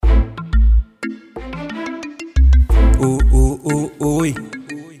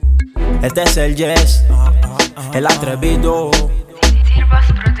Este es el Jesh, el atrevido.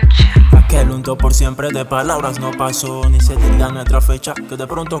 Aquel unto por siempre de palabras no pasó, ni se diga nuestra fecha que de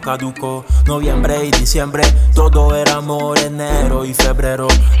pronto caducó. Noviembre y diciembre, todo era amor. Enero y febrero,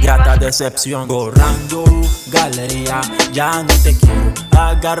 grata decepción. Borrando Galeria, ya no te quiero,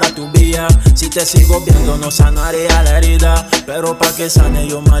 agarra tu vía. Si te sigo viendo no sanaría la herida, pero pa' que sane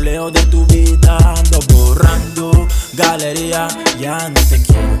yo me alejo de tu vida. Ando borrando Galeria, ya no te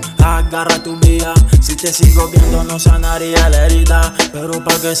quiero, agarra tu vía. Si te sigo viendo no sanaría la herida, pero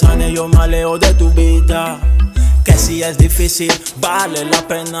pa' que sane yo me alejo de tu vida. Que si es difícil, vale la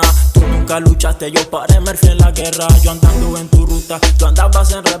pena. Tú nunca luchaste, yo paré Murphy en la guerra. Yo andando en tu ruta, tú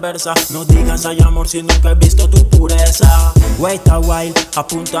andabas en reversa. No digas ay amor si nunca he visto tu pureza. Wait a while,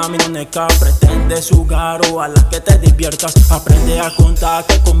 apunta a mi noneca. Pretende jugar o a la que te diviertas. Aprende a contar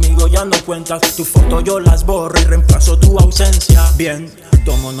que conmigo ya no cuentas. Tu foto yo las borro y reemplazo tu ausencia. Bien,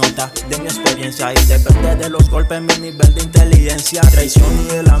 tomo nota de mi experiencia y depende de los golpes mi nivel de inteligencia. Traición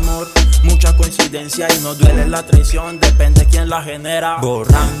y el amor, mucha coincidencia y no duele la traición, depende quién la genera.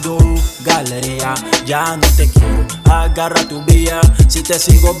 Borrando Galeria, ya no te quiero, agarra tu vía. Si te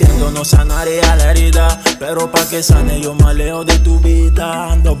sigo viendo no sanaría la herida, pero pa' que sane yo me alejo de tu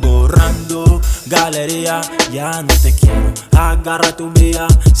vida. Ando borrando Galeria, ya no te quiero, agarra tu vía.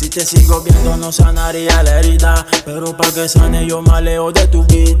 Si te sigo viendo no sanaría la herida, pero pa' que sane yo me alejo de tu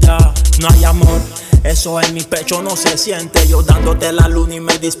vida. No hay amor, eso en mi pecho no se siente. Yo dándote la luna y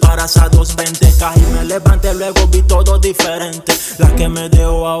me disparas a 220. Caí, me levanté, luego vi todo diferente. La que me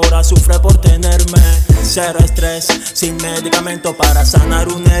dejó ahora sufre por tenerme. Cero estrés, sin medicamento para sanar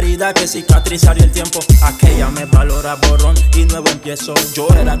una herida que cicatrizaría el tiempo. Aquella me valora borrón y nuevo empiezo. Yo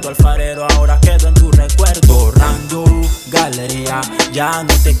era tu alfarero, ahora quedo en tu recuerdo. Borrando Galeria, ya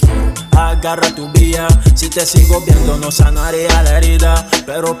no te quiero, agarra tu vía. Si te sigo viendo no sanaría la herida,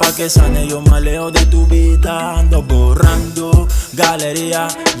 pero pa' que sane yo me alejo de tu vida. Ando borrando Galeria,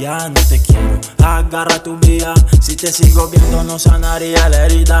 ya no te quiero, agarra tu vía. Si te sigo viendo no sanaría la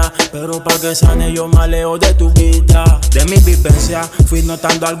herida, pero pa' que sane yo me alejo de tu vida. De mi vivencia fui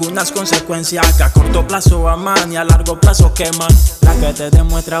notando algunas consecuencias que a corto plazo aman y a largo plazo queman. La que te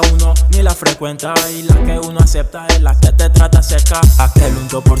demuestra uno ni la frecuenta, y la que uno acepta es la que te trata cerca. Aquel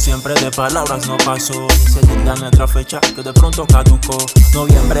unto por siempre de palabras no pasó, ni se diga nuestra fecha que de pronto caducó.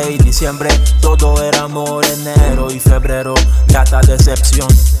 Noviembre y diciembre, todo era amor. Enero y febrero, grata decepción.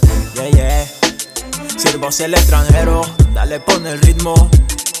 Yeah, yeah. Sirvos el extranjero, dale pon el ritmo,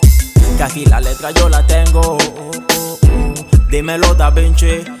 que aquí la letra yo la tengo. Dímelo Da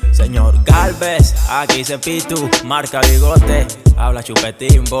Vinci, señor Galvez, aquí se pitu, marca bigote, habla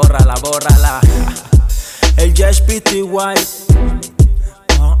chupetín, bórrala, bórrala. El Jesh PTY.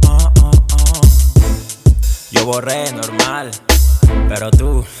 Yo borré normal, pero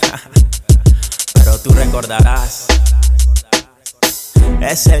tú recordarás.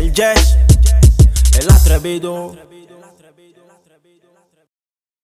 Es el Jesh, el atrevido.